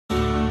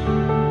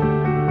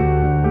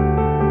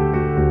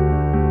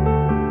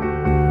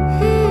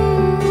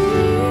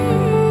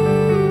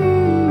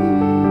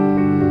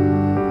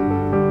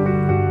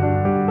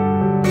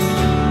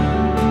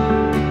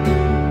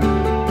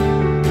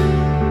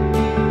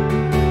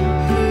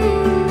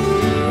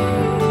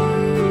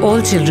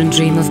all children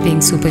dream of being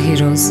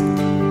superheroes.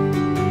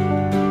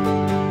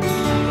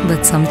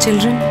 But some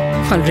children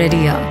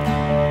already are.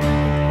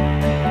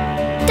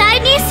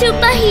 Tiny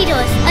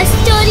Superheroes, a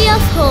story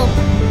of hope.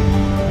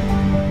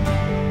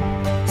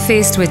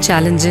 Faced with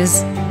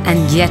challenges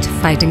and yet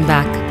fighting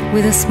back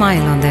with a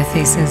smile on their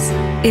faces.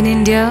 In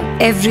India,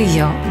 every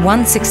year,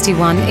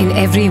 161 in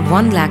every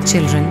 1 lakh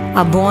children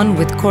are born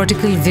with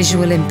cortical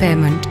visual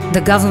impairment.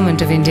 The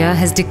Government of India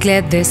has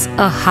declared this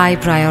a high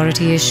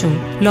priority issue,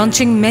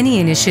 launching many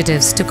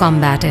initiatives to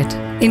combat it,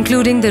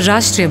 including the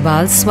Rashtriya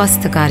Bal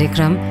Swasth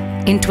Karyakram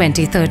in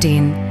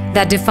 2013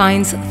 that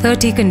defines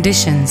 30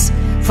 conditions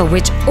for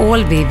which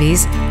all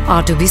babies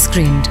are to be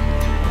screened.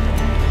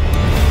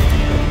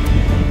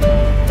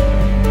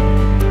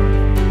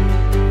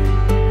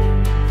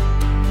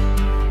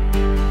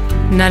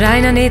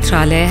 Narayana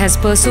Nethralaya has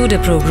pursued a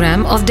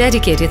program of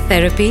dedicated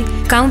therapy,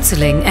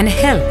 counseling and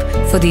help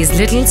for these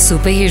little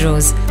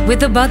superheroes with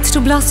the Buds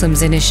to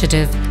Blossoms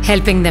initiative,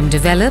 helping them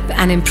develop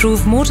and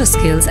improve motor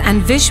skills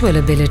and visual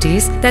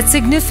abilities that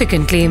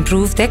significantly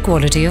improve their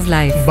quality of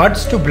life.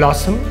 Buds to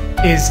Blossom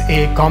is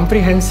a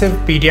comprehensive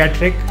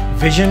pediatric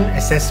vision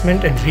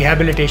assessment and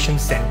rehabilitation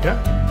center.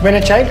 When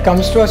a child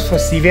comes to us for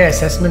CVI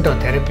assessment or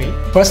therapy,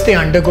 first they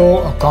undergo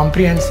a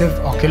comprehensive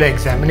ocular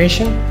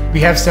examination.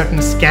 We have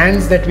certain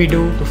scans that we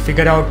do to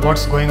figure out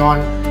what's going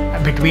on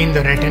between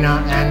the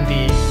retina and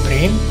the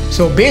brain.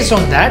 So based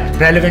on that,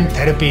 relevant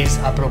therapies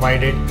are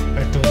provided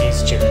to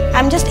these children.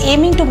 I'm just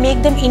aiming to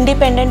make them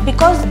independent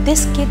because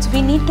these kids,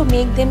 we need to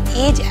make them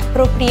age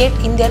appropriate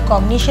in their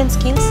cognition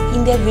skills,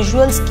 in their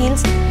visual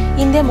skills,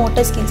 in their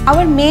motor skills.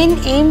 Our main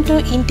aim to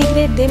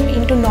integrate them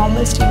into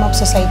normal stream of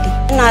society.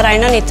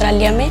 Narayana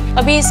नेत्रालय में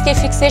अभी इसके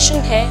fixation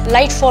है,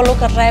 light follow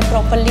कर रहा है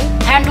properly.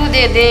 हैंडू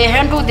दे दे,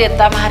 हैंडू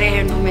देता हमारे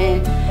हैंडू में,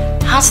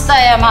 हंसता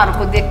है हमारे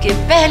को देख के।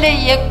 पहले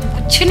ये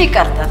कुछ नहीं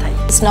करता था।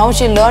 Now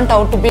she learned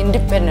how to be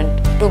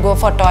independent, to go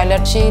for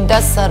toilet. She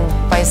does serve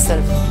by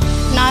herself.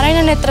 Narayana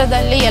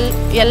ನೇತ್ರದಲ್ಲಿ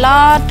ಎಲ್ಲಾ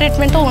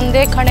ಟ್ರೀಟ್ಮೆಂಟ್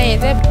ಒಂದೇ ಕಡೆ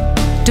ಇದೆ.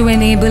 To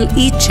enable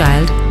each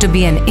child to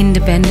be an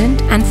independent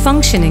and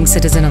functioning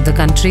citizen of the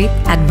country,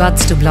 at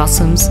Buds to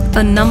Blossoms,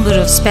 a number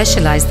of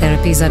specialized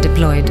therapies are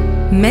deployed.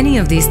 Many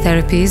of these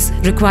therapies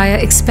require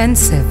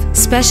expensive,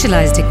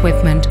 specialized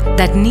equipment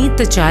that need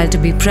the child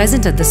to be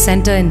present at the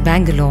center in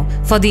Bangalore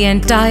for the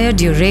entire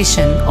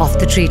duration of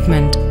the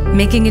treatment,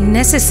 making it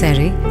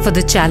necessary for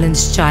the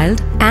challenged child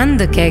and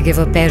the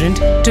caregiver parent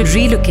to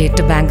relocate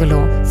to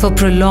Bangalore for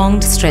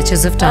prolonged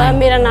stretches of time.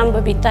 मेरा नाम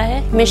बबीता है,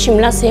 मैं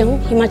शिमला से हूँ,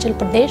 हिमाचल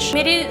प्रदेश।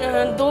 मेरी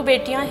 2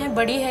 बेटियां हैं,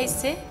 बड़ी है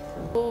इससे,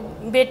 तो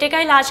बेटे का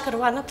इलाज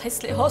करवाना था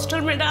इसलिए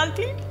हॉस्टल में डाल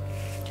दी।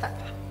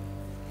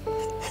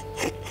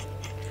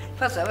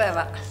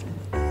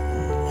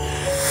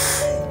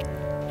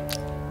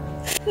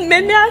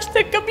 मैंने आज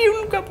तक कभी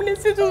उनको अपने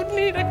से दूर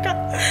नहीं रखा।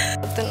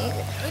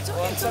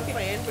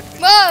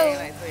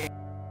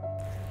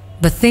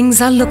 But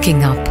things are looking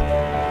up.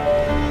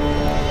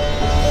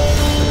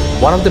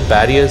 One of the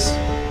barriers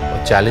or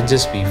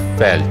challenges we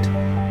felt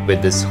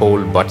with this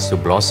whole Buds to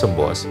Blossom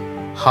was,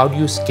 how do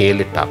you scale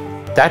it up?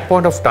 At that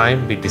point of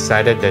time, we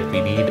decided that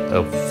we need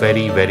a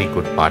very, very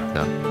good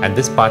partner. And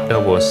this partner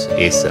was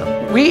Acer.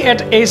 We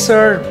at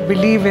Acer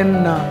believe in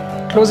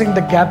closing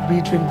the gap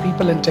between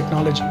people and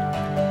technology.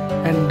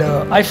 And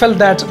I felt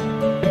that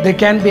if there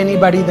can be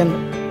anybody, then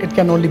it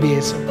can only be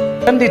Acer.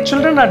 When the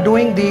children are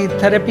doing the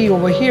therapy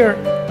over here,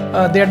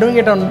 they are doing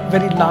it on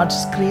very large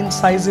screen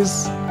sizes.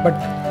 But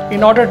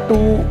in order to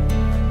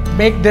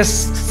make this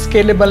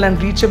scalable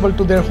and reachable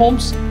to their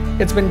homes,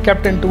 it's been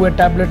kept into a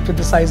tablet with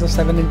the size of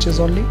 7 inches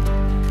only.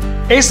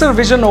 Acer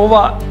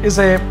Visionova is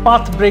a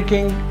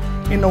path-breaking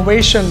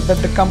innovation that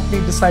the company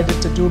decided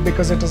to do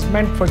because it is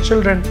meant for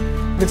children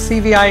with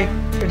CVI.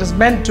 It is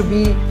meant to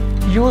be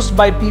used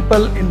by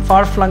people in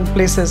far-flung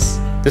places.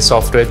 This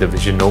software, the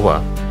Visionova,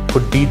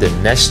 could be the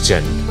next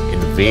gen in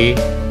way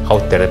how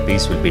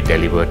therapies will be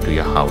delivered to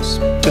your house.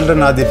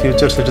 Children are the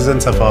future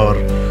citizens of our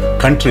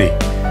country.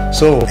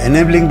 So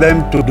enabling them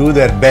to do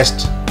their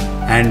best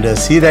and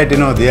see that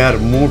they are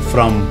moved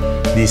from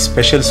these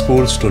special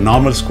schools to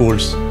normal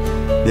schools,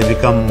 they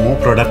become more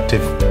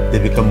productive, they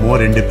become more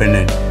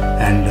independent,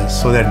 and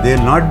so that they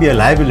will not be a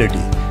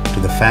liability to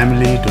the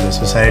family, to the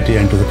society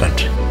and to the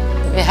country.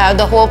 We have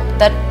the hope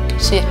that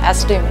she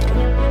has to improve.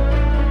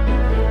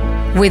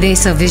 With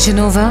Acer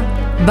Visionova,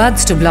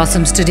 Buds to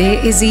Blossoms today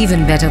is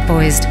even better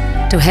poised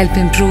to help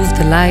improve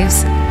the lives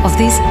of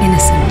these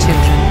innocent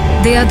children.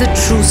 They are the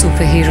true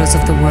superheroes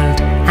of the world,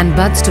 and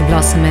Buds to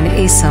Blossom and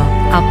Acer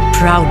are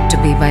proud to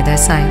be by their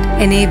side,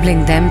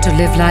 enabling them to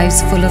live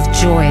lives full of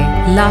joy,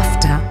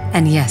 laughter,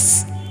 and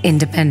yes,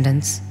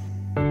 independence.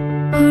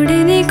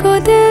 उड़ने को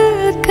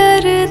दिल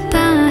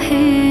करता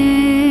है,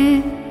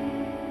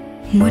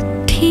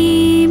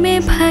 मुट्ठी में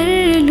भर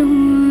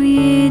लूं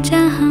ये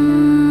जहां,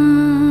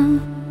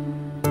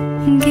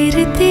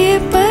 गिरते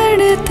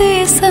पड़ते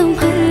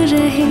संभल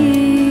रहे,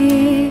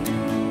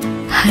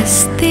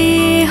 हंसते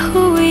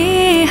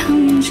हुए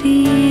हम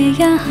जिए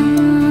यहाँ,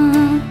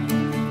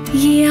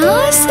 ये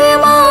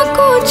आसमां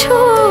को छू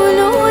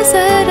लो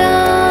जरा,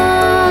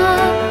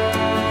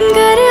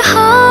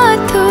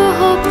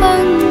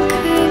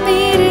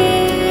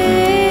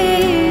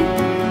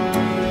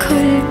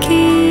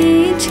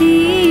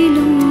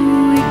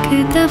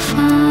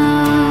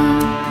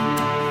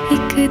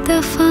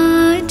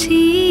 दफा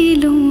जी